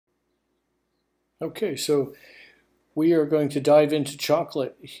Okay, so we are going to dive into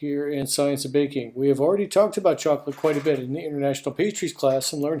chocolate here in Science of Baking. We have already talked about chocolate quite a bit in the International Pastries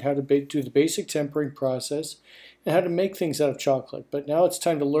class and learned how to do the basic tempering process and how to make things out of chocolate. But now it's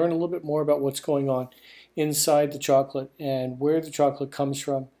time to learn a little bit more about what's going on inside the chocolate and where the chocolate comes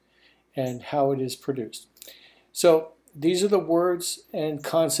from and how it is produced. So these are the words and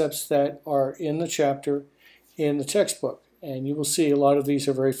concepts that are in the chapter in the textbook. And you will see a lot of these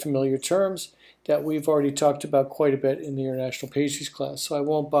are very familiar terms that we've already talked about quite a bit in the International Pastries class, so I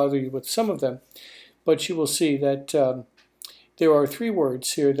won't bother you with some of them, but you will see that there are three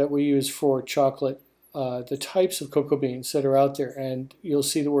words here that we use for chocolate, the types of cocoa beans that are out there, and you'll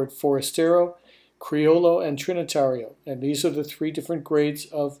see the word Forastero, Criollo, and Trinitario, and these are the three different grades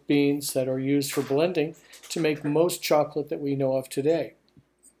of beans that are used for blending to make most chocolate that we know of today.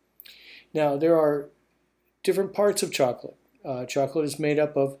 Now, there are different parts of chocolate. Chocolate is made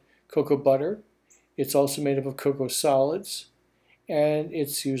up of cocoa butter. It's also made up of cocoa solids, and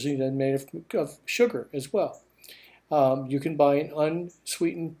it's usually then made of sugar as well. You can buy an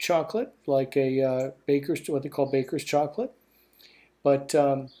unsweetened chocolate, like a what they call baker's chocolate, but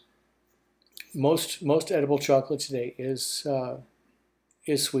most edible chocolate today is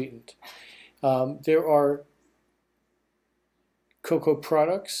sweetened. There are cocoa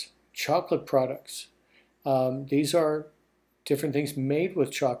products, chocolate products. These are different things made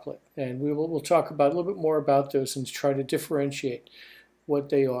with chocolate, and we'll talk about a little bit more about those and try to differentiate what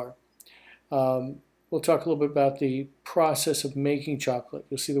they are. We'll talk a little bit about the process of making chocolate.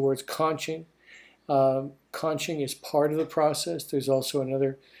 You'll see the words conching. Conching is part of the process. There's also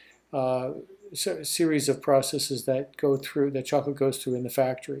another series of processes that chocolate goes through in the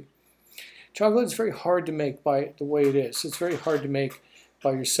factory. Chocolate is very hard to make by the way it is. It's very hard to make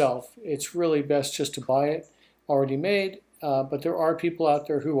by yourself. It's really best just to buy it already made. But there are people out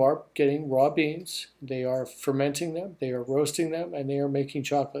there who are getting raw beans. They are fermenting them, they are roasting them, and they are making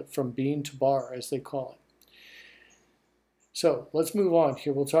chocolate from bean to bar, as they call it. So let's move on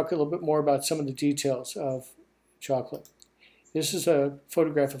here. We'll talk a little bit more about some of the details of chocolate. This is a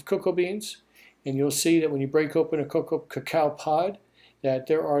photograph of cocoa beans, and you'll see that when you break open a cacao pod, that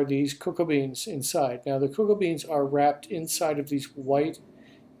there are these cocoa beans inside. Now the cocoa beans are wrapped inside of these white,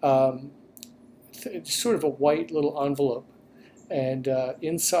 sort of a white little envelope, and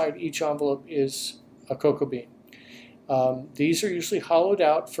inside each envelope is a cocoa bean. These are usually hollowed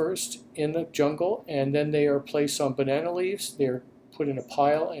out first in the jungle, and then they are placed on banana leaves. They're put in a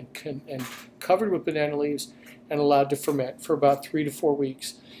pile and covered with banana leaves and allowed to ferment for about 3 to 4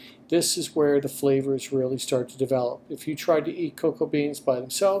 weeks. This is where the flavors really start to develop. If you tried to eat cocoa beans by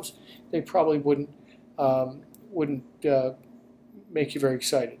themselves, they probably wouldn't make you very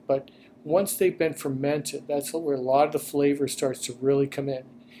excited. But once they've been fermented, that's where a lot of the flavor starts to really come in.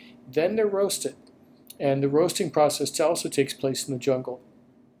 Then they're roasted, and the roasting process also takes place in the jungle.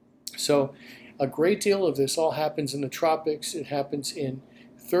 So a great deal of this all happens in the tropics. It happens in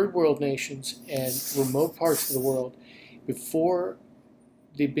third world nations and remote parts of the world before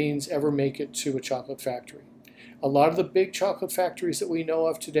the beans ever make it to a chocolate factory. A lot of the big chocolate factories that we know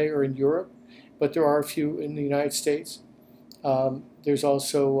of today are in Europe, but there are a few in the United States. There's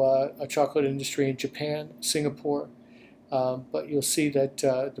also a chocolate industry in Japan, Singapore, but you'll see that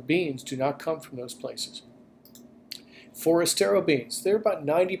the beans do not come from those places. Forastero beans, they're about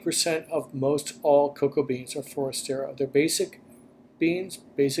 90% of most all cocoa beans are Forastero. They're basic beans,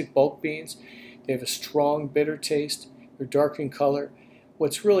 basic bulk beans. They have a strong bitter taste. They're dark in color.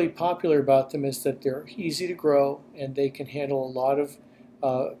 What's really popular about them is that they're easy to grow and they can handle a lot of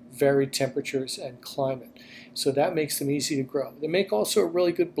varied temperatures and climate. So that makes them easy to grow. They make also a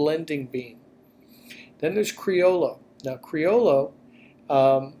really good blending bean. Then there's Criollo. Now Criollo,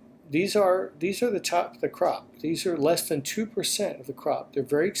 these are the top of the crop. These are less than 2% of the crop. They're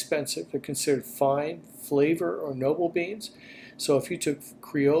very expensive. They're considered fine, flavor, or noble beans. So if you took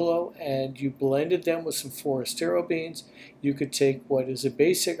Criollo and you blended them with some Forastero beans, you could take what is a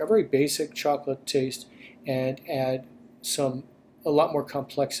very basic chocolate taste and add a lot more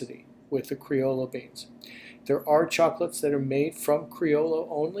complexity with the Criollo beans. There are chocolates that are made from Criollo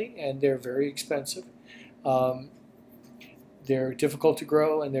only, and they're very expensive. They're difficult to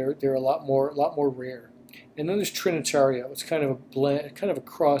grow, and they're a lot more rare. And then there's Trinitario. It's kind of a blend, kind of a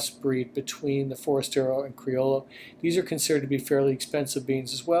crossbreed between the Forastero and Criollo. These are considered to be fairly expensive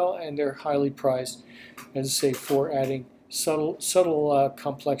beans as well, and they're highly prized, as I say, for adding subtle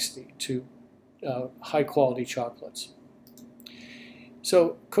complexity to high quality chocolates.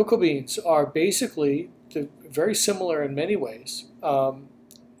 So cocoa beans are basically very similar in many ways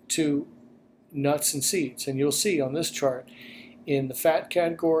to nuts and seeds, and you'll see on this chart in the fat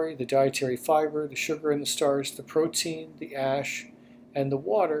category, the dietary fiber, the sugar and the starch, the protein, the ash, and the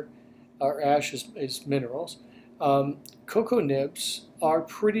water, or ash is minerals. Cocoa nibs are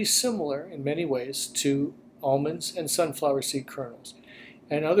pretty similar in many ways to almonds and sunflower seed kernels,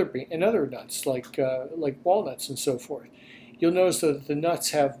 and other nuts like walnuts and so forth. You'll notice though that the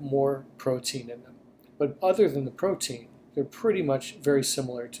nuts have more protein in them, but other than the protein, they're pretty much very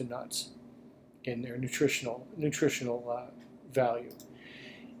similar to nuts in their nutritional value.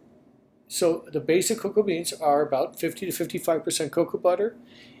 So the basic cocoa beans are about 50 to 55% cocoa butter.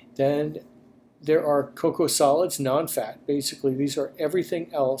 Then there are cocoa solids, non-fat. Basically, these are everything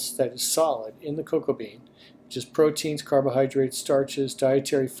else that is solid in the cocoa bean, which is proteins, carbohydrates, starches,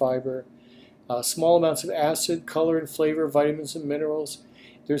 dietary fiber, small amounts of acid, color and flavor, vitamins and minerals.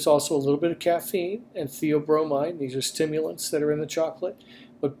 There's also a little bit of caffeine and theobromine. These are stimulants that are in the chocolate.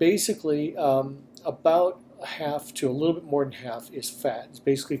 But basically, about half to a little bit more than half is fat. It's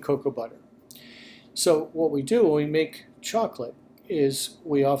basically cocoa butter. So what we do when we make chocolate is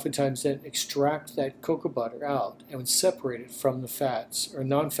we oftentimes then extract that cocoa butter out and separate it from the fats or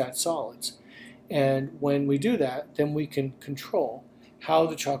non-fat solids. And when we do that, then we can control how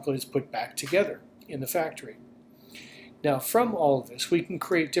the chocolate is put back together in the factory. Now, from all of this, we can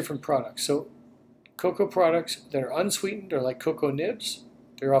create different products. So cocoa products that are unsweetened are like cocoa nibs.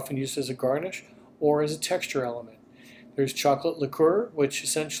 They're often used as a garnish or as a texture element. There's chocolate liqueur, which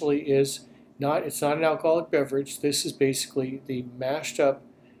essentially is it's not an alcoholic beverage. This is basically the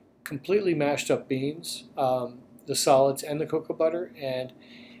completely mashed up beans, the solids and the cocoa butter, and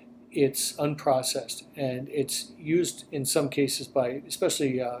it's unprocessed. And it's used in some cases by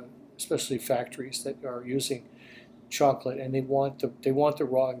especially factories that are using chocolate, and they want the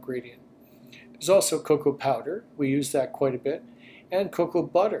raw ingredient. There's also cocoa powder. We use that quite a bit, and cocoa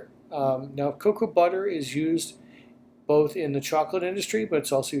butter. Now, cocoa butter is used both in the chocolate industry, but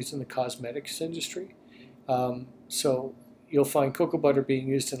it's also used in the cosmetics industry. So you'll find cocoa butter being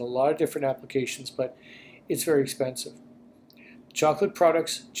used in a lot of different applications, but it's very expensive. Chocolate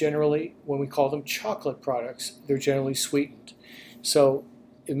products, generally, when we call them chocolate products, they're generally sweetened. So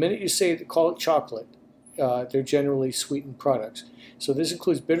the minute you call it chocolate, they're generally sweetened products. So this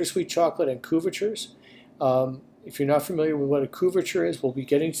includes bittersweet chocolate and couvertures. If you're not familiar with what a couverture is, we'll be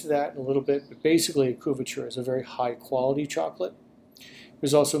getting to that in a little bit, but basically a couverture is a very high quality chocolate.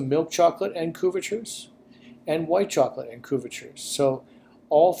 There's also milk chocolate and couvertures, and white chocolate and couvertures. So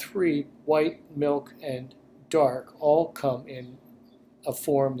all three, white, milk, and dark, all come in a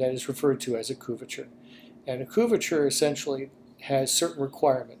form that is referred to as a couverture. And a couverture essentially has certain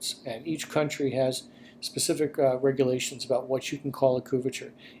requirements, and each country has specific regulations about what you can call a couverture.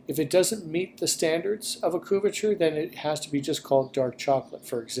 If it doesn't meet the standards of a couverture, then it has to be just called dark chocolate,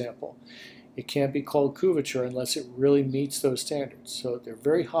 for example. It can't be called couverture unless it really meets those standards. So they're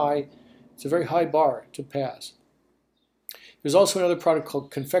very high. It's a very high bar to pass. There's also another product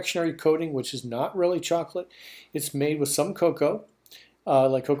called confectionery coating, which is not really chocolate. It's made with some cocoa,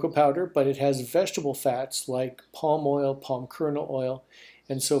 like cocoa powder, but it has vegetable fats like palm oil, palm kernel oil,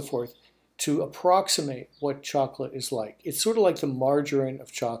 and so forth, to approximate what chocolate is like. It's sort of like the margarine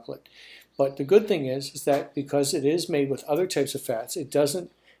of chocolate. But the good thing is that because it is made with other types of fats, it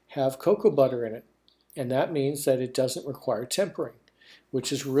doesn't have cocoa butter in it. And that means that it doesn't require tempering,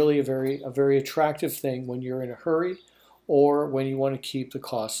 which is really a very attractive thing when you're in a hurry or when you want to keep the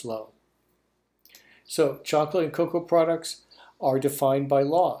costs low. So chocolate and cocoa products are defined by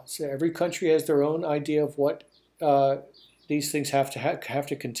law. So every country has their own idea of what these things have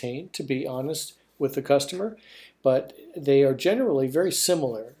to contain, to be honest with the customer, but they are generally very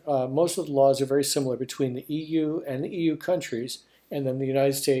similar. Most of the laws are very similar between the EU and the EU countries, and then the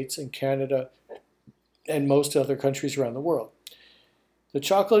United States and Canada and most other countries around the world. The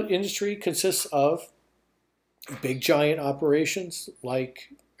chocolate industry consists of big giant operations like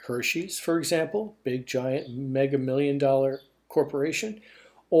Hershey's, for example, big giant mega $1 million corporation,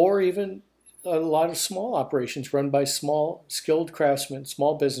 or even a lot of small operations run by small skilled craftsmen,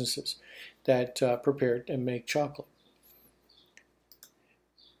 small businesses that prepare and make chocolate.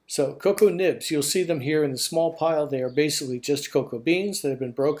 So cocoa nibs, you'll see them here in the small pile. They are basically just cocoa beans that have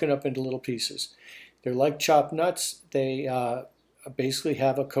been broken up into little pieces. They're like chopped nuts. They basically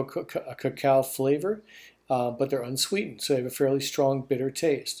have a cacao flavor, but they're unsweetened, so they have a fairly strong bitter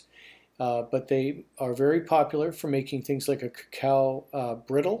taste. But they are very popular for making things like a cacao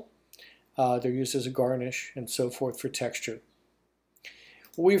brittle. They're used as a garnish and so forth for texture.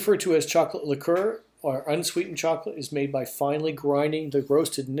 What we refer to as chocolate liqueur, or unsweetened chocolate, is made by finely grinding the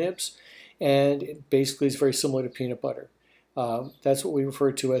roasted nibs, and it basically is very similar to peanut butter. That's what we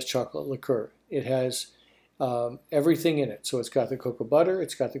refer to as chocolate liqueur. It has everything in it. So it's got the cocoa butter,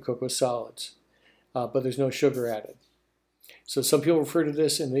 it's got the cocoa solids, but there's no sugar added. So some people refer to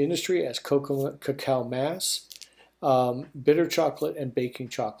this in the industry as cacao mass, bitter chocolate, and baking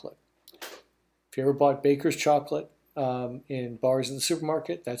chocolate. If you ever bought baker's chocolate in bars in the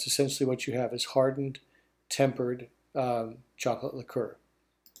supermarket, that's essentially what you have, is hardened, tempered chocolate liqueur.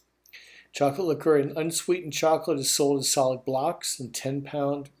 Chocolate liqueur and unsweetened chocolate is sold in solid blocks, in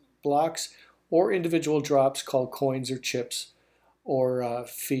 10-pound blocks, or individual drops called coins or chips, or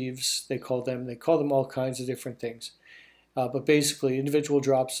feves, they call them. They call them all kinds of different things. But basically, individual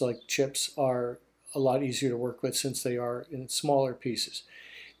drops like chips are a lot easier to work with since they are in smaller pieces.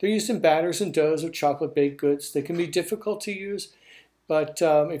 They're used in batters and doughs of chocolate baked goods. They can be difficult to use, but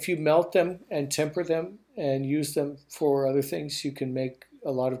if you melt them and temper them and use them for other things, you can make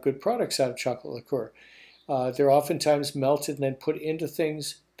a lot of good products out of chocolate liqueur. They're oftentimes melted and then put into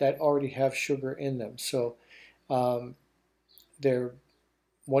things that already have sugar in them. So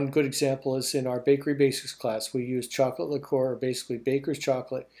one good example is in our bakery basics class. We use chocolate liqueur, or basically baker's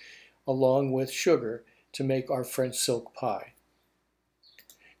chocolate, along with sugar to make our French silk pie.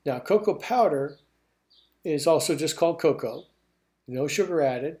 Now, cocoa powder is also just called cocoa, no sugar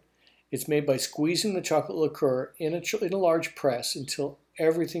added. It's made by squeezing the chocolate liqueur in a large press until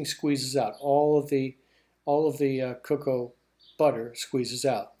everything squeezes out. All of the cocoa butter squeezes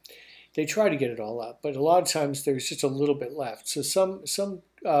out. They try to get it all out, but a lot of times there's just a little bit left. So some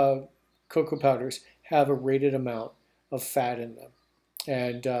cocoa powders have a rated amount of fat in them,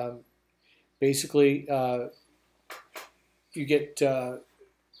 and basically you get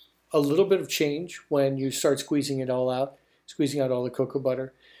a little bit of change when you start squeezing it all out, squeezing out all the cocoa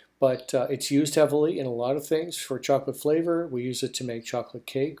butter. But it's used heavily in a lot of things for chocolate flavor. We use it to make chocolate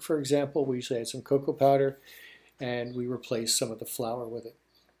cake, for example. We usually add some cocoa powder, and we replace some of the flour with it.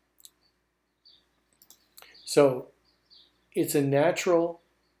 So it's a natural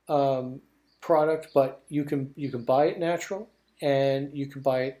product, but you can buy it natural, and you can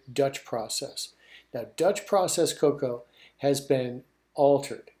buy it Dutch process. Now, Dutch processed cocoa has been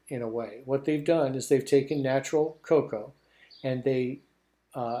altered in a way. What they've done is they've taken natural cocoa and they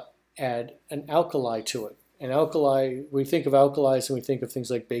add an alkali to it. An alkali, we think of alkalis and we think of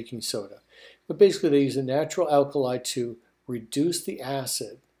things like baking soda. But basically they use a natural alkali to reduce the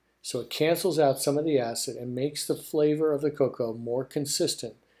acid, so it cancels out some of the acid and makes the flavor of the cocoa more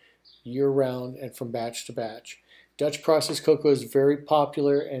consistent year-round and from batch to batch. Dutch processed cocoa is very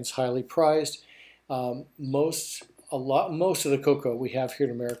popular and it's highly prized. Most of the cocoa we have here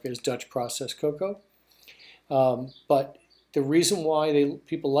in America is Dutch processed cocoa. But the reason why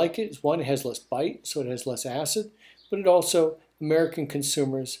people like it is, one, it has less bite, so it has less acid, but it also, American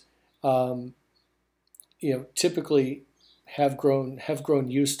consumers, typically have grown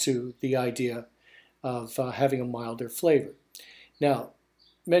used to the idea of having a milder flavor. Now,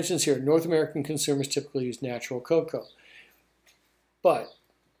 mentions here, North American consumers typically use natural cocoa, but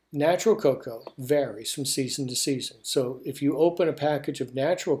natural cocoa varies from season to season. So if you open a package of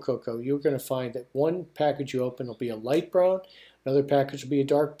natural cocoa, you're going to find that one package you open will be a light brown, another package will be a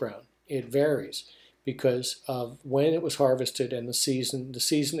dark brown. It varies because of when it was harvested and the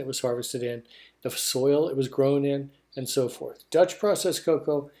season it was harvested in, the soil it was grown in, and so forth. Dutch processed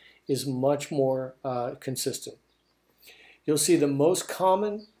cocoa is much more consistent. You'll see the most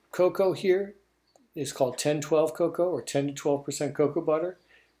common cocoa here is called 10-12 cocoa, or 10 to 12% cocoa butter,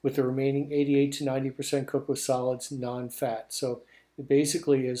 with the remaining 88 to 90% cocoa solids non-fat. So it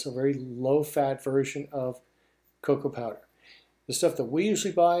basically is a very low-fat version of cocoa powder. The stuff that we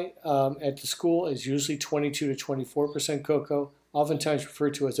usually buy at the school is usually 22 to 24% cocoa, oftentimes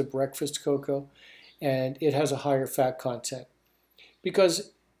referred to as a breakfast cocoa, and it has a higher fat content.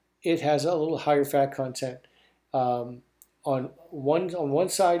 Because it has a little higher fat content, on one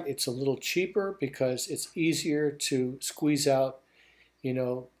side it's a little cheaper because it's easier to squeeze out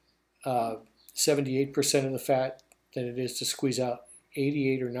 78% of the fat than it is to squeeze out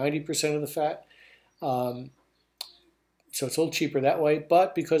 88 or 90% of the fat. So it's a little cheaper that way,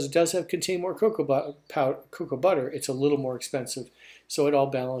 but because it does contain more cocoa butter, it's a little more expensive, so it all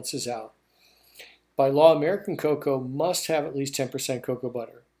balances out. By law, American cocoa must have at least 10% cocoa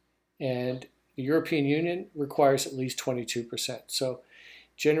butter, and the European Union requires at least 22%. So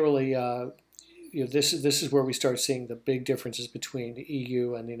generally, this is where we start seeing the big differences between the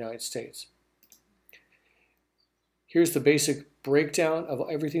EU and the United States. Here's the basic breakdown of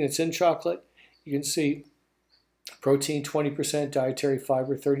everything that's in chocolate. You can see protein 20%, dietary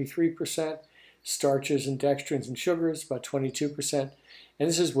fiber 33%, starches and dextrins and sugars about 22%, and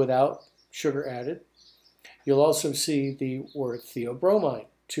this is without sugar added. You'll also see the word theobromine,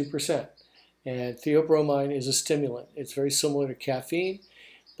 2%. And theobromine is a stimulant. It's very similar to caffeine,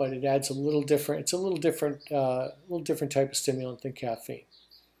 but it adds a little different. It's a little different type of stimulant than caffeine.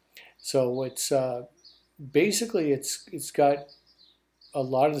 So it's basically it's got a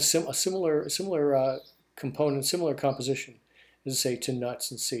lot of the similar components, similar composition, as I say, to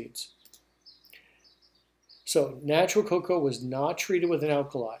nuts and seeds. So natural cocoa was not treated with an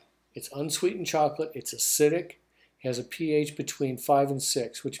alkali. It's unsweetened chocolate. It's acidic. It has a pH between 5 and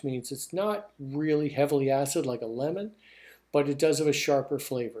 6, which means it's not really heavily acid like a lemon, but it does have a sharper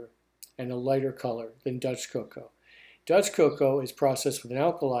flavor and a lighter color than Dutch cocoa. Dutch cocoa is processed with an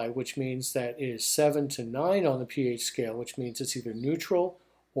alkali, which means that it is 7 to 9 on the pH scale, which means it's either neutral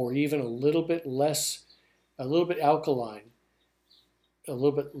or even a little bit alkaline, a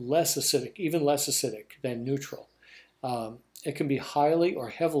little bit less acidic, even less acidic than neutral. It can be highly or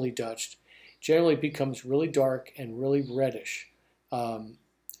heavily Dutched. Generally it becomes really dark and really reddish.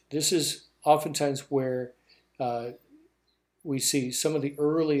 This is oftentimes where we see some of the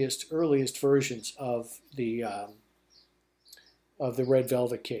earliest versions of the red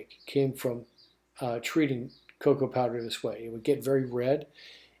velvet cake. Came from treating cocoa powder this way. It would get very red,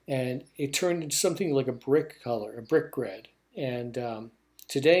 and it turned into something like a brick color, a brick red. And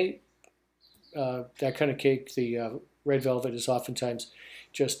today, that kind of cake, the red velvet, is oftentimes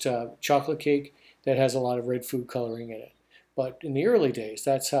just chocolate cake that has a lot of red food coloring in it. But in the early days,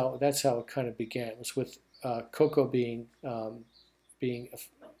 that's how it kind of began. It was with cocoa being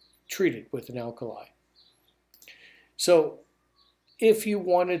treated with an alkali. So if you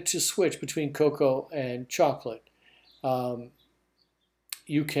wanted to switch between cocoa and chocolate,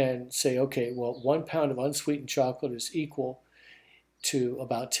 you can say, okay, well, 1 pound of unsweetened chocolate is equal to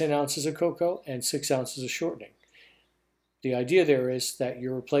about 10 ounces of cocoa and 6 ounces of shortening. The idea there is that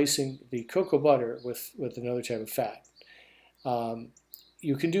you're replacing the cocoa butter with another type of fat.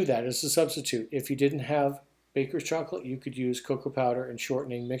 You can do that as a substitute. If you didn't have baker's chocolate, you could use cocoa powder and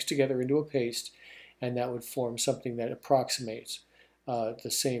shortening mixed together into a paste, and that would form something that approximates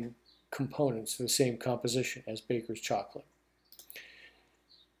the same components, the same composition as baker's chocolate.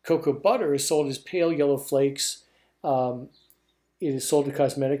 Cocoa butter is sold as pale yellow flakes. It is sold to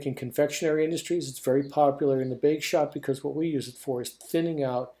cosmetic and confectionery industries. It's very popular in the bake shop because what we use it for is thinning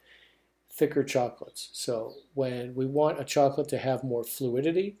out thicker chocolates. So when we want a chocolate to have more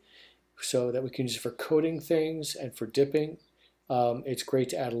fluidity so that we can use it for coating things and for dipping, it's great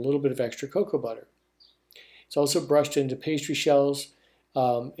to add a little bit of extra cocoa butter. It's also brushed into pastry shells.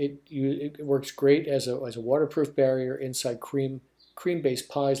 It works great as a waterproof barrier inside cream-based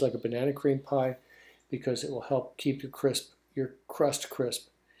pies like a banana cream pie because it will help keep your crust crisp.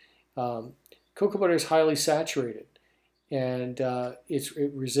 Cocoa butter is highly saturated, and it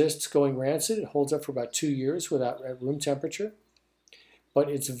resists going rancid. It holds up for about 2 years at room temperature, but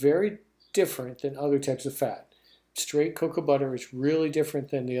it's very different than other types of fat. Straight cocoa butter is really different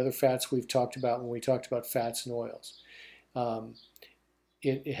than the other fats we've talked about when we talked about fats and oils.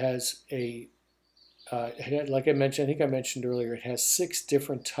 It has like I mentioned, I think I mentioned earlier, it has 6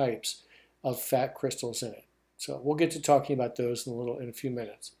 different types of fat crystals in it. So we'll get to talking about those in a few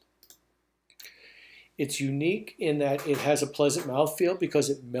minutes. It's unique in that it has a pleasant mouthfeel because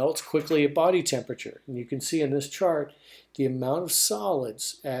it melts quickly at body temperature. And you can see in this chart the amount of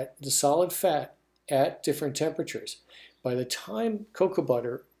solids the solid fat at different temperatures. By the time cocoa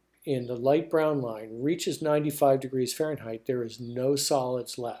butter in the light brown line reaches 95 degrees Fahrenheit, there is no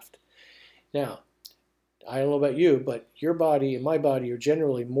solids left. Now, I don't know about you, but your body and my body are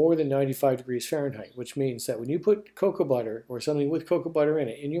generally more than 95 degrees Fahrenheit, which means that when you put cocoa butter or something with cocoa butter in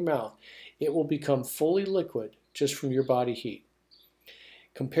it in your mouth, it will become fully liquid just from your body heat.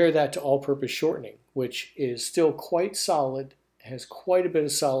 Compare that to all-purpose shortening, which is still quite solid, has quite a bit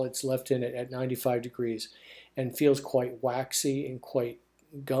of solids left in it at 95 degrees, and feels quite waxy and quite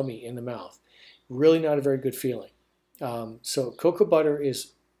gummy in the mouth. Really not a very good feeling. So cocoa butter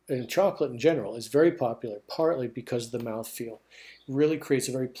and chocolate in general is very popular, partly because of the mouthfeel. It really creates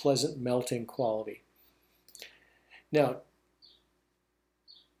a very pleasant melting quality. Now,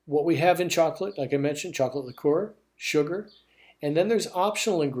 what we have in chocolate, like I mentioned, chocolate liqueur, sugar, and then there's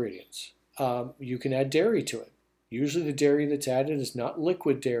optional ingredients. You can add dairy to it. Usually the dairy that's added is not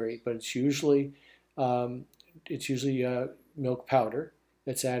liquid dairy, but it's usually milk powder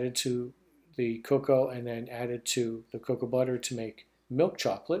that's added to the cocoa and then added to the cocoa butter to make milk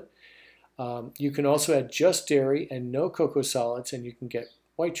chocolate. You can also add just dairy and no cocoa solids, and you can get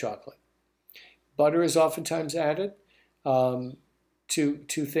white chocolate. Butter is oftentimes added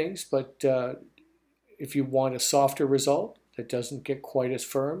to things, but if you want a softer result that doesn't get quite as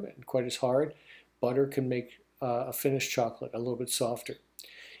firm and quite as hard, butter can make a finished chocolate a little bit softer.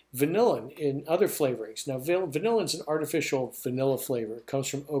 Vanillin in other flavorings. Now, vanillin is an artificial vanilla flavor. It comes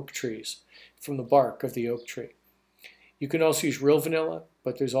from oak trees, from the bark of the oak tree. You can also use real vanilla,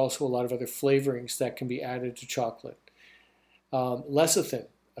 but there's also a lot of other flavorings that can be added to chocolate. Lecithin,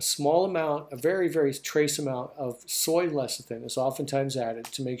 a small amount, a very, very trace amount of soy lecithin is oftentimes added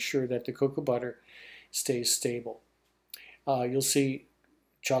to make sure that the cocoa butter stays stable. You'll see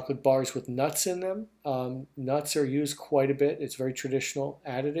chocolate bars with nuts in them. Nuts are used quite a bit. It's a very traditional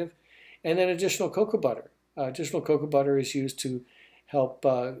additive. And then additional cocoa butter. Additional cocoa butter is used to help,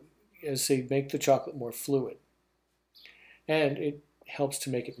 as they make the chocolate more fluid. And it helps to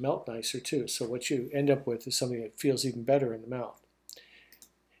make it melt nicer too. So what you end up with is something that feels even better in the mouth.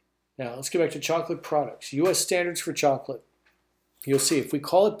 Now let's get back to chocolate products. U.S. standards for chocolate. You'll see if we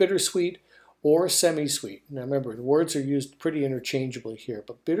call it bittersweet or semi-sweet. Now remember, the words are used pretty interchangeably here,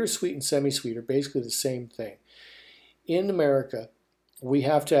 but bittersweet and semi-sweet are basically the same thing. In America, we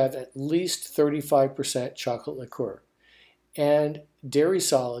have to have at least 35% chocolate liqueur, and dairy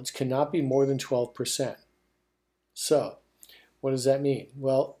solids cannot be more than 12%. So, what does that mean?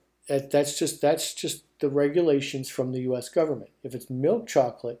 Well, that's just the regulations from the U.S. government. If it's milk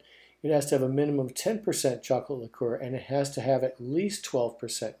chocolate, it has to have a minimum of 10% chocolate liqueur, and it has to have at least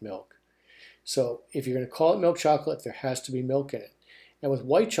 12% milk. So if you're going to call it milk chocolate, there has to be milk in it. And with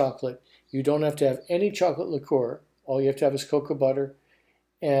white chocolate, you don't have to have any chocolate liqueur. All you have to have is cocoa butter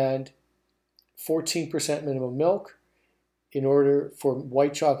and 14% minimum milk. In order for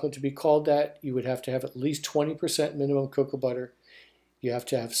white chocolate to be called that, you would have to have at least 20% minimum cocoa butter. You have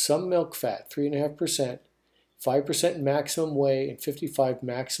to have some milk fat, 3.5%, 5% maximum whey, and 55%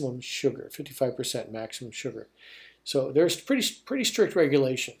 maximum sugar. So there's pretty strict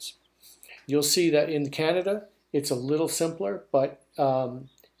regulations. You'll see that in Canada, it's a little simpler, but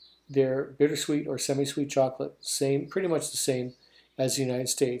their bittersweet or semi-sweet chocolate, pretty much the same as the United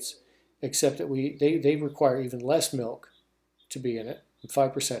States, except that they require even less milk to be in it,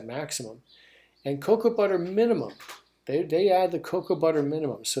 5% maximum, and cocoa butter minimum. They add the cocoa butter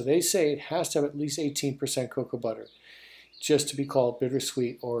minimum, so they say it has to have at least 18% cocoa butter just to be called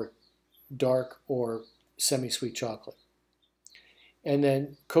bittersweet or dark or semi-sweet chocolate. And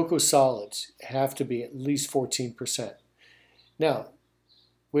then cocoa solids have to be at least 14%. Now,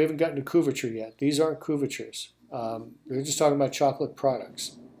 we haven't gotten to couverture yet. These aren't couvertures. We're just talking about chocolate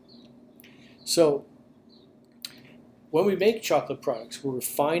products. So when we make chocolate products, we're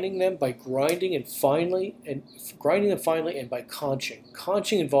refining them by grinding them finely and by conching.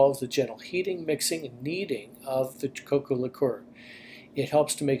 Conching involves the gentle heating, mixing, and kneading of the cocoa liqueur. It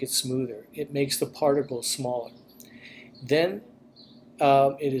helps to make it smoother. It makes the particles smaller. Then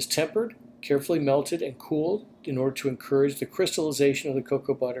it is tempered, carefully melted, and cooled in order to encourage the crystallization of the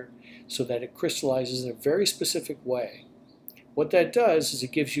cocoa butter so that it crystallizes in a very specific way. What that does is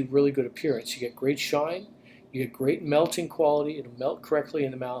it gives you really good appearance. You get great shine, you get great melting quality, it'll melt correctly in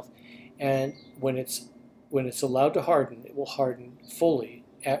the mouth, and when it's allowed to harden, it will harden fully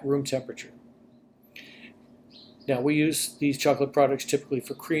at room temperature. Now, we use these chocolate products typically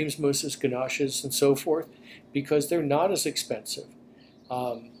for creams, mousses, ganaches, and so forth because they're not as expensive.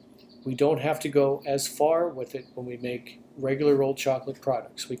 We don't have to go as far with it when we make regular old chocolate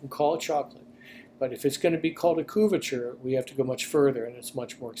products. We can call it chocolate, but if it's going to be called a couverture, we have to go much further, and it's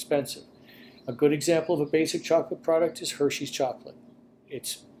much more expensive. A good example of a basic chocolate product is Hershey's chocolate.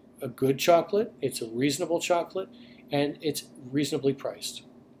 It's a good chocolate, it's a reasonable chocolate, and it's reasonably priced.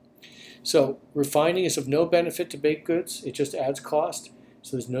 So refining is of no benefit to baked goods. It just adds cost.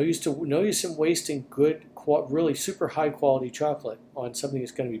 So there's no use in wasting good, really super high quality chocolate on something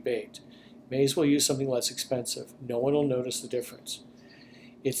that's going to be baked. May as well use something less expensive. No one will notice the difference.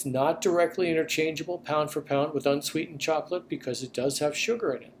 It's not directly interchangeable pound for pound with unsweetened chocolate because it does have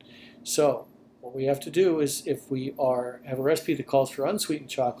sugar in it. So what we have to do is if we have a recipe that calls for unsweetened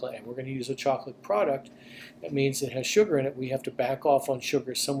chocolate and we're going to use a chocolate product, that means it has sugar in it, we have to back off on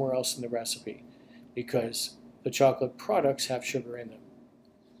sugar somewhere else in the recipe because the chocolate products have sugar in them.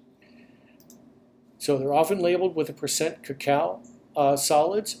 So they're often labeled with a % cacao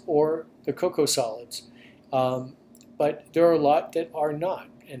solids or the cocoa solids. But there are a lot that are not.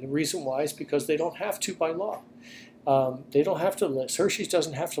 And the reason why is because they don't have to by law. They don't have to list, Hershey's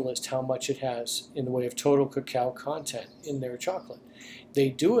doesn't have to list how much it has in the way of total cacao content in their chocolate. They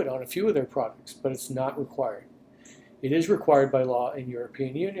do it on a few of their products, but it's not required. It is required by law in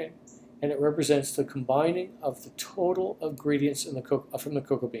European Union, and it represents the combining of the total ingredients in from the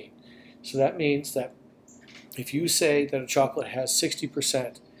cocoa bean. So that means that if you say that a chocolate has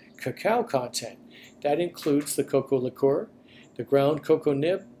 60% cacao content, that includes the cocoa liqueur, the ground cocoa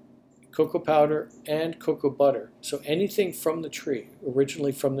nib, cocoa powder, and cocoa butter. So anything from the tree,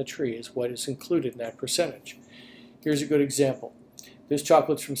 originally from the tree, is what is included in that percentage. Here's a good example. This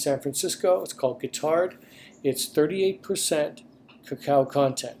chocolate's from San Francisco. It's called Guittard. It's 38% cacao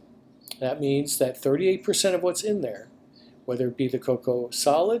content. That means that 38% of what's in there, whether it be the cocoa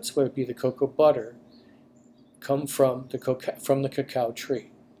solids, whether it be the cocoa butter, come from the cacao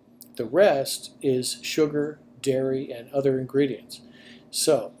tree. The rest is sugar, dairy, and other ingredients.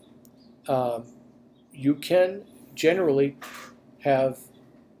 So you can generally have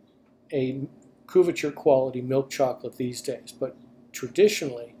a couverture quality milk chocolate these days, but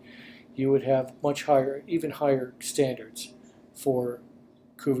traditionally you would have much higher, even higher standards for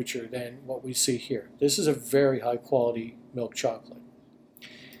couverture than what we see here. This is a very high quality milk chocolate.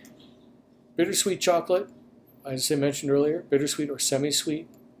 Bittersweet chocolate, as I mentioned earlier, bittersweet or semi-sweet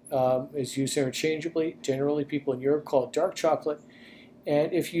is used interchangeably. Generally, people in Europe call it dark chocolate,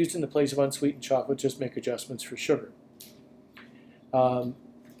 and if used in the place of unsweetened chocolate, just make adjustments for sugar.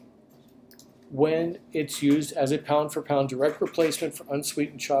 When it's used as a pound-for-pound direct replacement for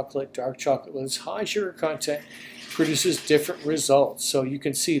unsweetened chocolate, dark chocolate with its high sugar content produces different results. So you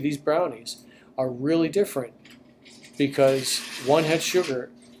can see these brownies are really different because one had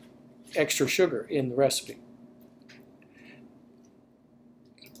sugar, extra sugar in the recipe.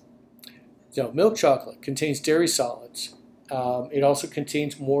 So milk chocolate contains dairy solids. It also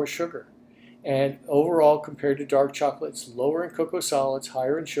contains more sugar. And overall, compared to dark chocolate, it's lower in cocoa solids,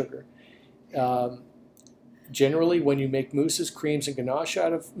 higher in sugar. Generally, when you make mousses, creams, and ganache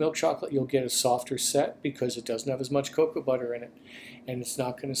out of milk chocolate, you'll get a softer set because it doesn't have as much cocoa butter in it, and it's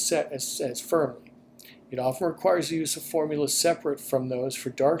not going to set as firmly. It often requires the use of formulas separate from those for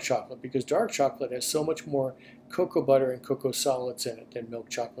dark chocolate because dark chocolate has so much more cocoa butter and cocoa solids in it than milk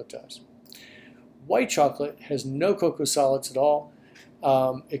chocolate does. White chocolate has no cocoa solids at all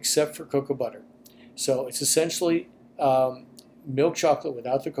except for cocoa butter. So it's essentially milk chocolate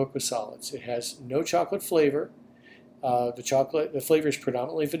without the cocoa solids. It has no chocolate flavor. The flavor is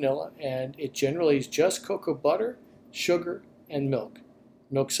predominantly vanilla, and it generally is just cocoa butter, sugar, and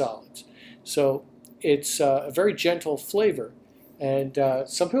milk solids. So it's a very gentle flavor, and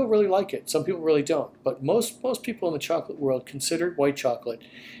some people really like it. Some people really don't. But most people in the chocolate world consider white chocolate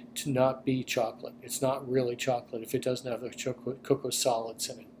to not be chocolate. It's not really chocolate if it doesn't have the cocoa solids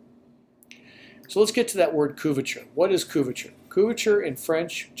in it. So let's get to that word couverture. What is couverture? Couverture in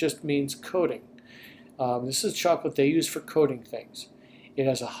French just means coating. This is chocolate they use for coating things. It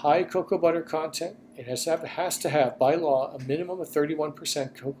has a high cocoa butter content. It has to have, by law, a minimum of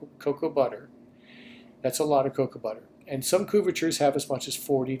 31% cocoa butter. That's a lot of cocoa butter. And some couvertures have as much as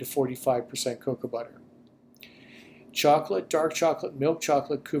 40 to 45% cocoa butter. Chocolate, dark chocolate, milk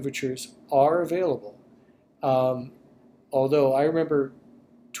chocolate couvertures are available. Although I remember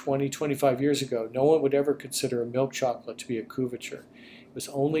 20, 25 years ago, no one would ever consider a milk chocolate to be a couverture. It was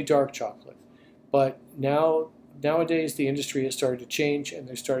only dark chocolate. But nowadays the industry has started to change, and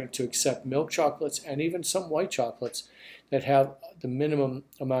they're starting to accept milk chocolates and even some white chocolates that have the minimum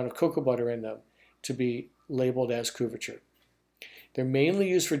amount of cocoa butter in them to be labeled as couverture. They're mainly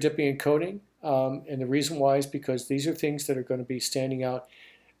used for dipping and coating, and the reason why is because these are things that are going to be standing out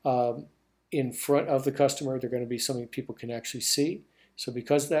in front of the customer. They're going to be something people can actually see. So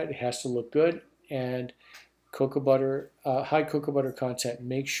because of that, it has to look good, and cocoa butter, high cocoa butter content,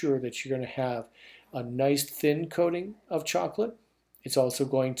 make sure that you're going to have a nice thin coating of chocolate. It's also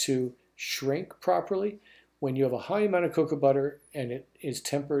going to shrink properly. When you have a high amount of cocoa butter and it is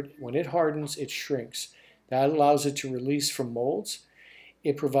tempered, when it hardens, it shrinks. That allows it to release from molds.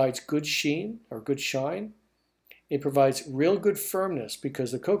 It provides good sheen or good shine. It provides real good firmness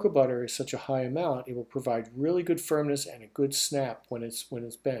because the cocoa butter is such a high amount. It will provide really good firmness and a good snap when it's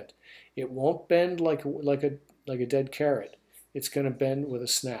bent. It won't bend like a dead carrot. It's going to bend with a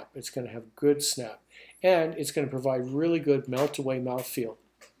snap. It's going to have good snap, and it's going to provide really good melt-away mouthfeel.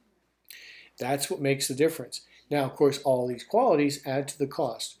 That's what makes the difference. Now, of course, all these qualities add to the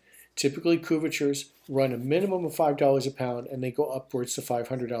cost. Typically, couvertures run a minimum of $5 a pound, and they go upwards to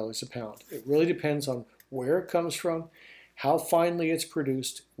 $500 a pound. It really depends on where it comes from, how finely it's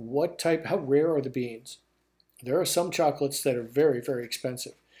produced, how rare are the beans. There are some chocolates that are very, very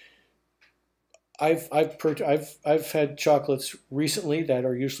expensive. I've had chocolates recently that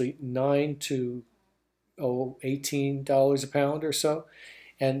are usually $9 to $18 a pound or so,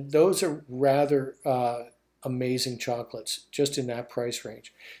 and those are rather amazing chocolates just in that price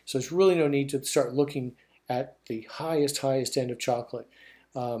range. So there's really no need to start looking at the highest end of chocolate.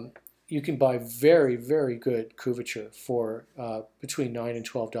 You can buy very, very good couverture for between $9 and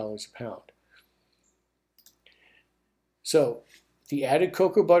 $12 a pound. So The added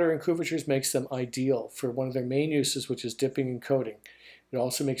cocoa butter in couvertures makes them ideal for one of their main uses, which is dipping and coating. It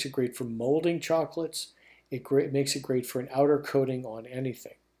also makes it great for molding chocolates. It makes it great for an outer coating on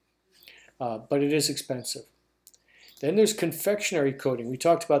anything. But it is expensive. Then there's confectionery coating. We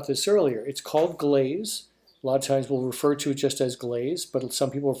talked about this earlier. It's called glaze. A lot of times we'll refer to it just as glaze, but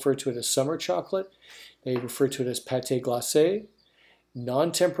some people refer to it as summer chocolate. They refer to it as pâté glacé,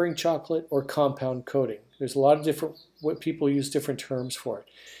 non-tempering chocolate, or compound coating. There's a lot of different, people use different terms for it.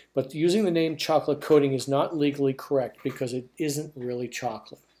 But using the name chocolate coating is not legally correct because it isn't really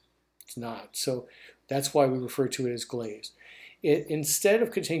chocolate. It's not. So that's why we refer to it as glaze. It, instead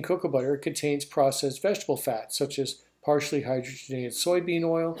of containing cocoa butter, it contains processed vegetable fats, such as partially hydrogenated soybean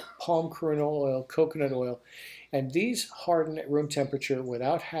oil, palm kernel oil, coconut oil, and these harden at room temperature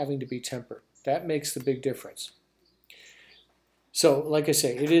without having to be tempered. That makes the big difference. So, like I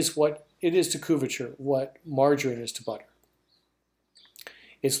say, it is to couverture what margarine is to butter.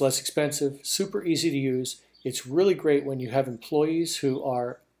 It's less expensive, super easy to use. It's really great when you have employees who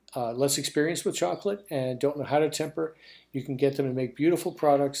are less experienced with chocolate and don't know how to temper. You can get them to make beautiful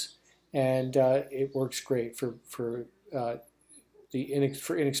products, and it works great for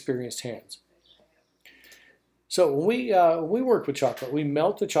inexperienced hands. So when we work with chocolate, we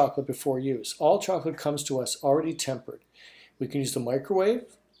melt the chocolate before use. All chocolate comes to us already tempered. We can use the microwave.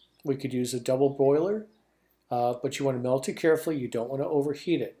 We could use a double boiler, but you want to melt it carefully. You don't want to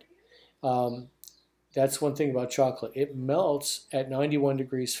overheat it. That's one thing about chocolate. It melts at 91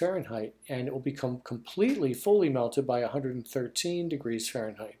 degrees Fahrenheit, and it will become completely, fully melted by 113 degrees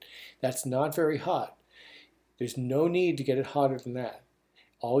Fahrenheit. That's not very hot. There's no need to get it hotter than that.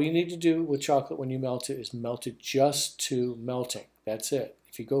 All you need to do with chocolate when you melt it is melt it just to melting. That's it.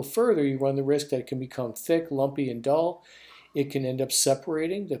 If you go further, you run the risk that it can become thick, lumpy, and dull. It can end up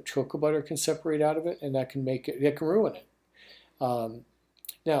separating. The cocoa butter can separate out of it, and that can ruin it.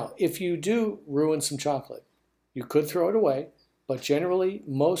 Now, if you do ruin some chocolate, you could throw it away, but generally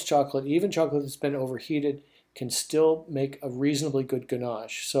most chocolate, even chocolate that's been overheated, can still make a reasonably good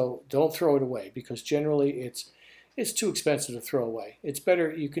ganache. So don't throw it away because generally it's too expensive to throw away. It's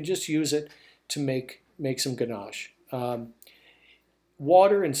better, you can just use it to make some ganache.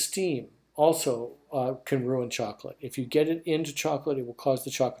 Water and steam also can ruin chocolate. If you get it into chocolate, it will cause the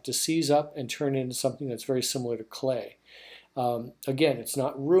chocolate to seize up and turn into something that's very similar to clay. Again, it's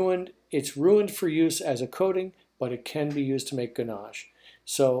not ruined. It's ruined for use as a coating, but it can be used to make ganache.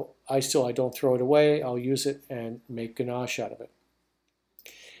 So I don't throw it away. I'll use it and make ganache out of it.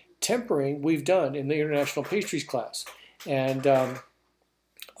 Tempering we've done in the International Pastries class, and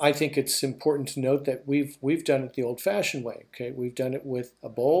I think it's important to note that we've done it the old-fashioned way. Okay, we've done it with a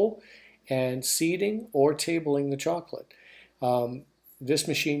bowl and seeding or tabling the chocolate. This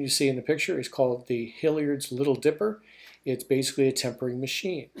machine you see in the picture is called the Hilliard's Little Dipper. It's basically a tempering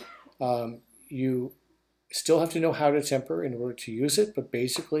machine. You still have to know how to temper in order to use it, but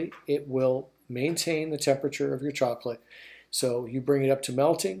basically it will maintain the temperature of your chocolate. So you bring it up to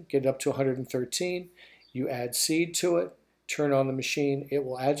melting, get it up to 113, you add seed to it, turn on the machine, it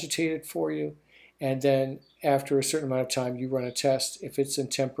will agitate it for you, and then after a certain amount of time you run a test. If it's in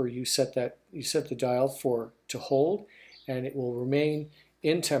temper, you set the dial to hold, and it will remain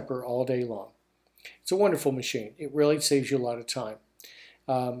in temper all day long. It's a wonderful machine. It really saves you a lot of time.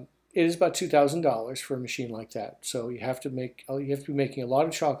 It is about $2,000 for a machine like that. So you have to be making a lot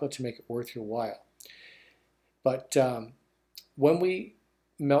of chocolate to make it worth your while. But when we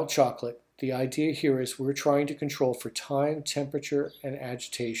melt chocolate, the idea here is we're trying to control for time, temperature, and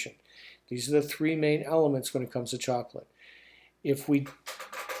agitation. These are the three main elements when it comes to chocolate. If we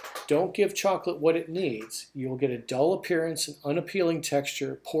don't give chocolate what it needs, you'll get a dull appearance, an unappealing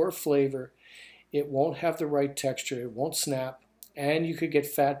texture, poor flavor. It won't have the right texture, it won't snap, and you could get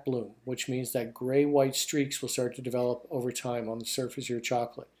fat bloom, which means that gray-white streaks will start to develop over time on the surface of your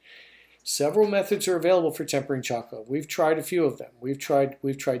chocolate. Several methods are available for tempering chocolate. We've tried a few of them. We've tried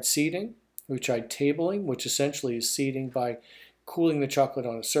seeding, we've tried tabling, which essentially is seeding by cooling the chocolate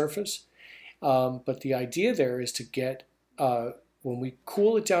on a surface. But the idea there is to get, when we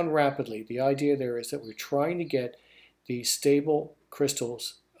cool it down rapidly, the idea there is that we're trying to get the stable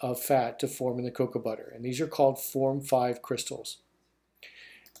crystals of fat to form in the cocoa butter, and these are called Form 5 crystals.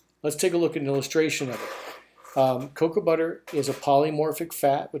 Let's take a look at an illustration of it. Cocoa butter is a polymorphic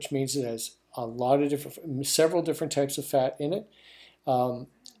fat, which means it has several different types of fat in it.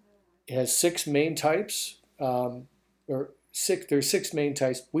 It has 6 main types, there's 6 main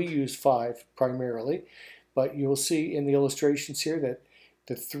types. We use 5 primarily, but you'll see in the illustrations here that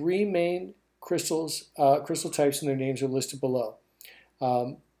the 3 main crystal types and their names are listed below.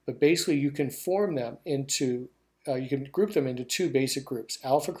 But basically you can form them into you can group them into two basic groups,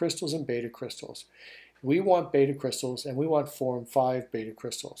 alpha crystals and beta crystals. We want beta crystals and we want form 5 beta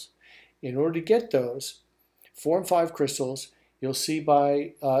crystals. In order to get those, form 5 crystals, you'll see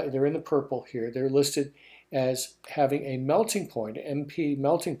by, they're in the purple here, they're listed as having a melting point, MP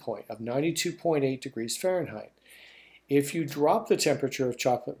melting point of 92.8 degrees Fahrenheit. If you drop the temperature of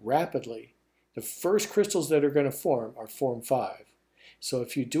chocolate rapidly, the first crystals that are going to form are form 5. So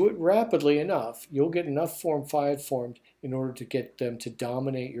if you do it rapidly enough, you'll get enough form 5 formed in order to get them to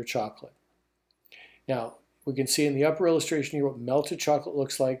dominate your chocolate. Now, we can see in the upper illustration here what melted chocolate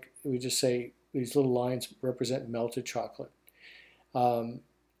looks like. We just say these little lines represent melted chocolate.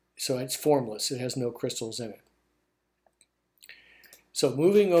 So it's formless. It has no crystals in it. So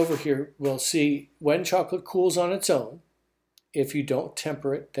moving over here, we'll see when chocolate cools on its own, if you don't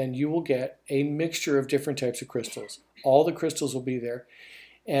temper it, then you will get a mixture of different types of crystals. All the crystals will be there,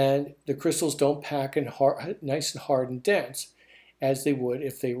 and the crystals don't pack in nice and hard and dense as they would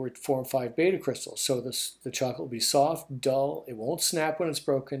if they were form 5 beta crystals. So the chocolate will be soft, dull, it won't snap when it's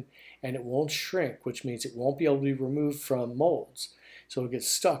broken, and it won't shrink, which means it won't be able to be removed from molds. So it gets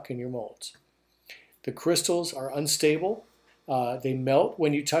stuck in your molds. The crystals are unstable. They melt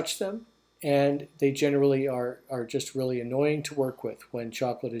when you touch them, and they generally are just really annoying to work with when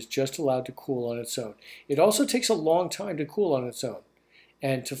chocolate is just allowed to cool on its own. It also takes a long time to cool on its own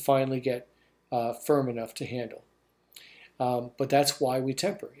and to finally get firm enough to handle. But that's why we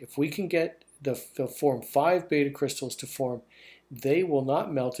temper. If we can get the form 5 beta crystals to form, they will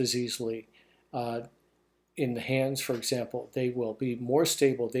not melt as easily in the hands, for example. They will be more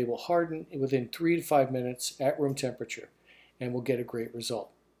stable. They will harden within 3 to 5 minutes at room temperature, and we'll get a great result.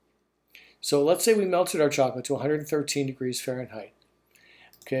 So let's say we melted our chocolate to 113 degrees Fahrenheit.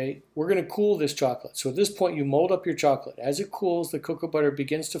 Okay, we're going to cool this chocolate. So at this point, you mold up your chocolate. As it cools, the cocoa butter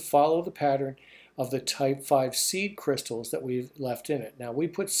begins to follow the pattern of the type 5 seed crystals that we've left in it. Now, we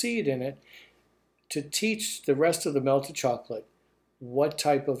put seed in it to teach the rest of the melted chocolate what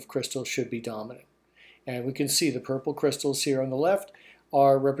type of crystal should be dominant. And we can see the purple crystals here on the left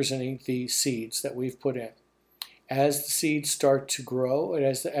are representing the seeds that we've put in. As the seeds start to grow, and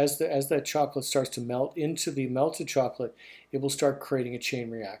as that chocolate starts to melt into the melted chocolate, it will start creating a chain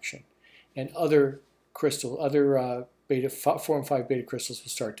reaction. And other form 5 beta crystals will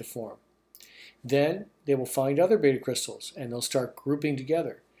start to form. Then they will find other beta crystals, and they'll start grouping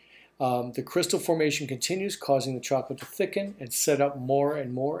together. The crystal formation continues, causing the chocolate to thicken and set up more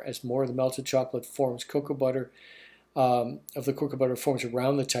and more as more of the melted chocolate forms cocoa butter, forms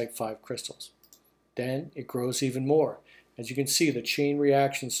around the type 5 crystals. Then it grows even more. As you can see, the chain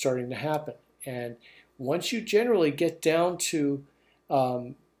reaction is starting to happen. And once you generally get down to,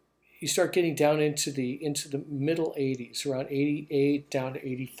 you start getting down into the middle 80s, around 88 down to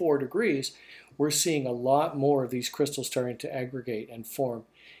 84 degrees, we're seeing a lot more of these crystals starting to aggregate and form.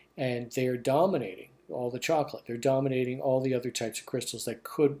 And they are dominating all the chocolate. They're dominating all the other types of crystals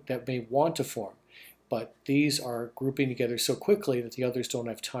that may want to form. But these are grouping together so quickly that the others don't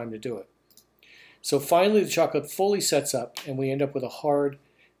have time to do it. So finally, the chocolate fully sets up, and we end up with a hard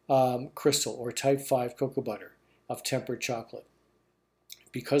crystal, or type 5 cocoa butter of tempered chocolate.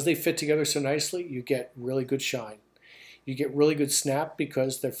 Because they fit together so nicely, you get really good shine. You get really good snap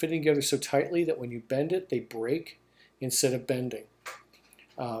because they're fitting together so tightly that when you bend it, they break instead of bending.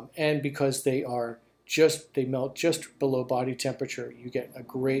 And because they melt just below body temperature, you get a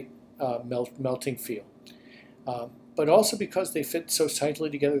great melting feel. But also because they fit so tightly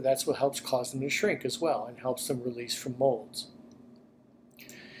together, that's what helps cause them to shrink as well and helps them release from molds.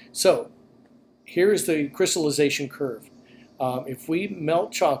 So here is the crystallization curve. If we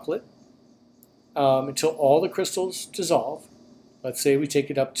melt chocolate until all the crystals dissolve, let's say we take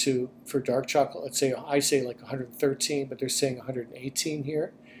it up to, for dark chocolate, let's say I say like 113, but they're saying 118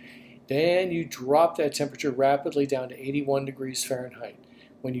 here. Then you drop that temperature rapidly down to 81 degrees Fahrenheit.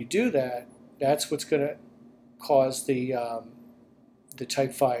 When you do that, that's what's going to cause the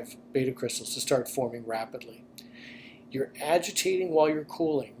type 5 beta crystals to start forming rapidly. You're agitating while you're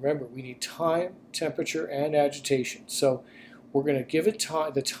cooling. Remember, we need time, temperature, and agitation. So we're going to give it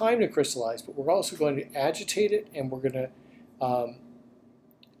the time to crystallize, but we're also going to agitate it, and we're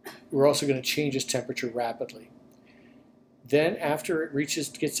also going to change its temperature rapidly. Then after it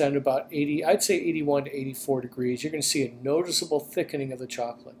gets down to about 80, I'd say 81 to 84 degrees, you're going to see a noticeable thickening of the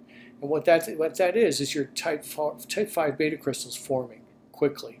chocolate. And what that is your type 5 beta crystals forming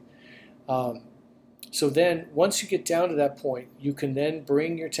quickly. So then once you get down to that point, you can then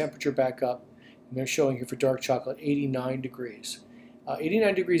bring your temperature back up. And they're showing here for dark chocolate 89 degrees.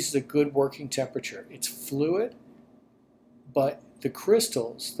 89 degrees is a good working temperature. It's fluid, but the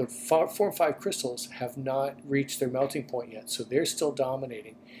crystals, the 4 and 5 crystals, have not reached their melting point yet, so they're still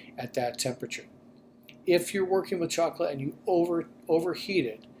dominating at that temperature. If you're working with chocolate and you overheat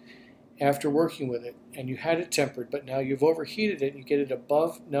it after working with it, and you had it tempered, but now you've overheated it and you get it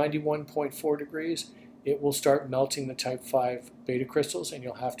above 91.4 degrees, it will start melting the type 5 beta crystals, and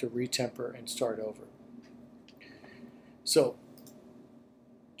you'll have to retemper and start over. So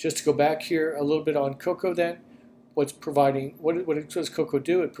just to go back here a little bit on cocoa then, what does cocoa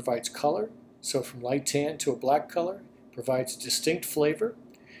do? It provides color, so from light tan to a black color, provides distinct flavor.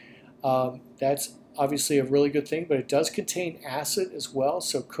 That's obviously a really good thing, but it does contain acid as well,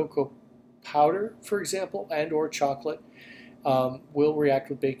 so cocoa powder, for example, and or chocolate will react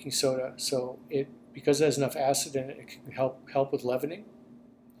with baking soda, so because it has enough acid in it, it can help with leavening.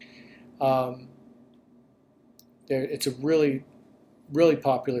 It's a really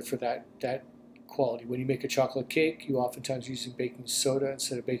popular for that quality. When you make a chocolate cake, you oftentimes using baking soda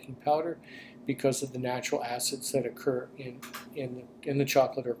instead of baking powder because of the natural acids that occur in the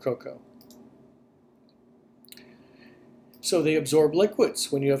chocolate or cocoa. So they absorb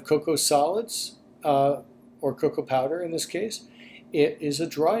liquids. When you have cocoa solids, or cocoa powder in this case, it is a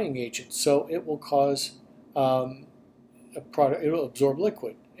drying agent, so it will cause it will absorb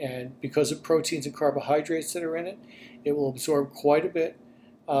liquid. And because of proteins and carbohydrates that are in it, it will absorb quite a bit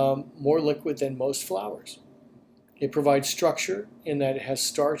more liquid than most flours. It provides structure in that it has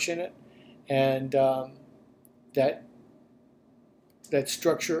starch in it, and that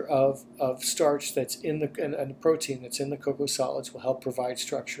structure of starch that's in the protein that's in the cocoa solids will help provide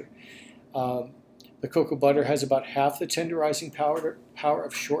structure. The cocoa butter has about half the tenderizing power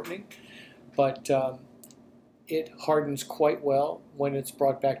of shortening, but it hardens quite well when it's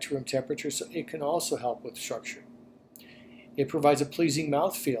brought back to room temperature, so it can also help with structure. It provides a pleasing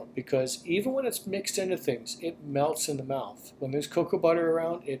mouthfeel because even when it's mixed into things, it melts in the mouth. When there's cocoa butter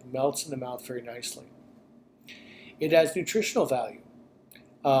around, it melts in the mouth very nicely. It has nutritional value.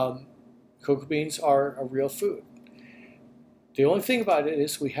 Cocoa beans are a real food. The only thing about it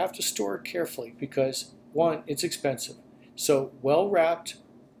is we have to store it carefully because, one, it's expensive. So well wrapped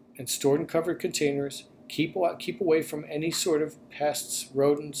and stored in covered containers. Keep away from any sort of pests,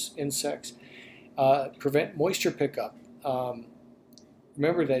 rodents, insects. Prevent moisture pickup.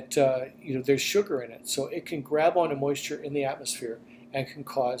 Remember that there's sugar in it, so it can grab onto moisture in the atmosphere and can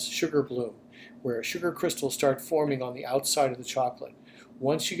cause sugar bloom, where sugar crystals start forming on the outside of the chocolate.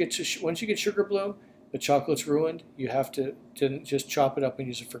 Once you get sugar bloom, the chocolate's ruined. You have to just chop it up and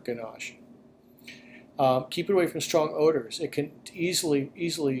use it for ganache. Keep it away from strong odors. It can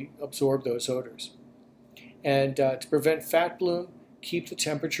easily absorb those odors. And to prevent fat bloom, keep the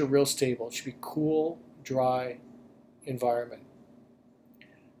temperature real stable. It should be cool, dry environment.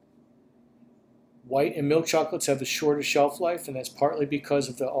 White and milk chocolates have the shortest shelf life, and that's partly because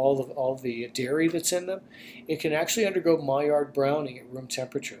of all the dairy that's in them. It can actually undergo Maillard browning at room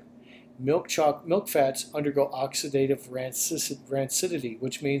temperature. Milk fats undergo oxidative rancidity,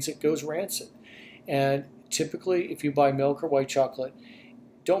 which means it goes rancid. And typically, if you buy milk or white chocolate,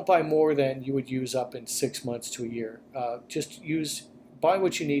 don't buy more than you would use up in 6 months to a year. Buy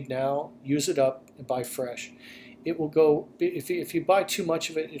what you need now, use it up, and buy fresh. It will go, if you buy too much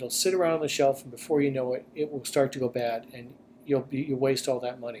of it, it'll sit around on the shelf, and before you know it, it will start to go bad, and you'll waste all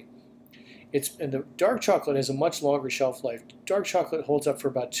that money. And the dark chocolate has a much longer shelf life. Dark chocolate holds up for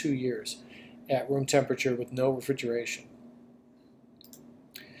about 2 years at room temperature with no refrigeration.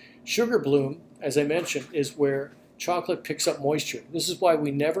 Sugar bloom, as I mentioned, is where chocolate picks up moisture. This is why we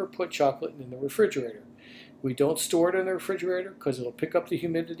never put chocolate in the refrigerator. We don't store it in the refrigerator because it'll pick up the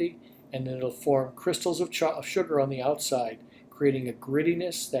humidity, and then it'll form crystals of sugar on the outside, creating a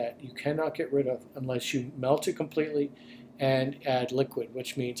grittiness that you cannot get rid of unless you melt it completely and add liquid,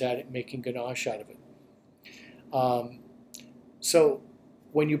 which means making ganache out of it. So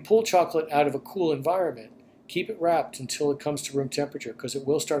when you pull chocolate out of a cool environment, keep it wrapped until it comes to room temperature because it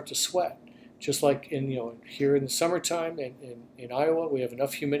will start to sweat. Just like here in the summertime and in Iowa, we have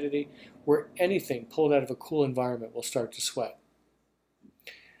enough humidity where anything pulled out of a cool environment will start to sweat.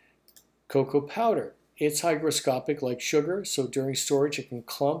 Cocoa powder. It's hygroscopic like sugar, so during storage it can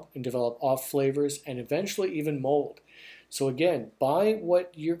clump and develop off flavors and eventually even mold. So again, buy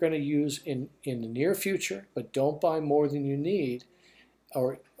what you're going to use in the near future, but don't buy more than you need,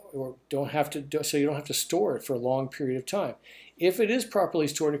 or don't have to, so you don't have to store it for a long period of time. If it is properly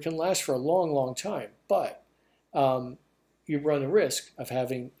stored, it can last for a long, long time, but you run the risk of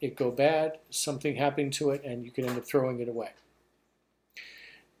having it go bad, something happening to it, and you can end up throwing it away.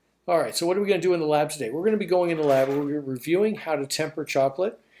 All right, so what are we going to do in the lab today? We're going to be going in the lab. We're reviewing how to temper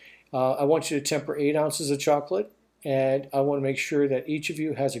chocolate. I want you to temper 8 ounces of chocolate and I want to make sure that each of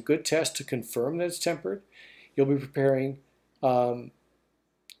you has a good test to confirm that it's tempered. You'll be preparing 2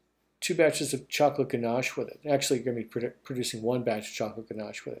 batches of chocolate ganache with it. Actually, you're going to be producing 1 batch of chocolate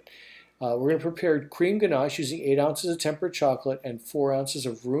ganache with it. We're going to prepare cream ganache using 8 ounces of tempered chocolate and 4 ounces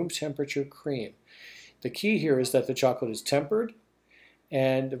of room temperature cream. The key here is that the chocolate is tempered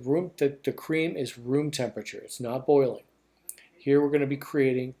and the cream is room temperature. It's not boiling. Here we're going to be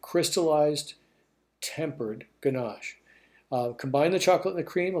creating crystallized tempered ganache. Combine the chocolate and the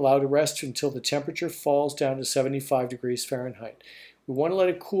cream, allow it to rest until the temperature falls down to 75 degrees Fahrenheit. We want to let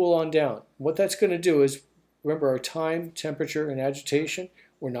it cool on down. What that's going to do is, remember our time, temperature, and agitation,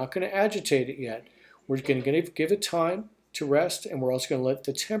 we're not going to agitate it yet. We're going to give it time to rest, and we're also going to let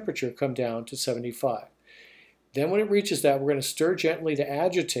the temperature come down to 75. Then when it reaches that, we're going to stir gently to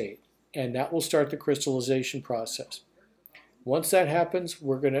agitate, and that will start the crystallization process. Once that happens,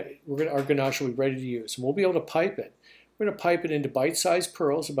 our ganache will be ready to use, and we'll be able to pipe it. We're going to pipe it into bite-sized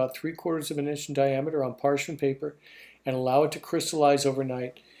pearls, about 3/4 of an inch in diameter, on parchment paper, and allow it to crystallize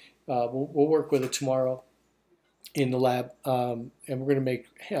overnight. We'll work with it tomorrow in the lab, and we're going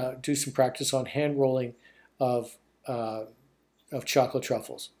to do some practice on hand rolling of chocolate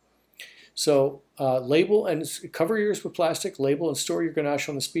truffles. So label and cover your ears with plastic, label and store your ganache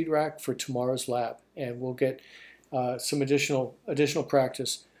on the speed rack for tomorrow's lab, and we'll get some additional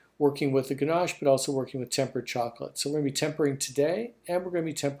practice working with the ganache, but also working with tempered chocolate. So we're going to be tempering today, and we're going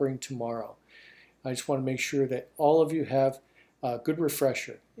to be tempering tomorrow. I just want to make sure that all of you have a good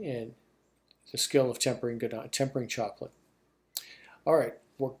refresher in the skill of tempering chocolate. All right,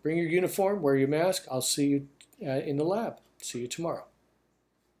 bring your uniform, wear your mask. I'll see you in the lab. See you tomorrow.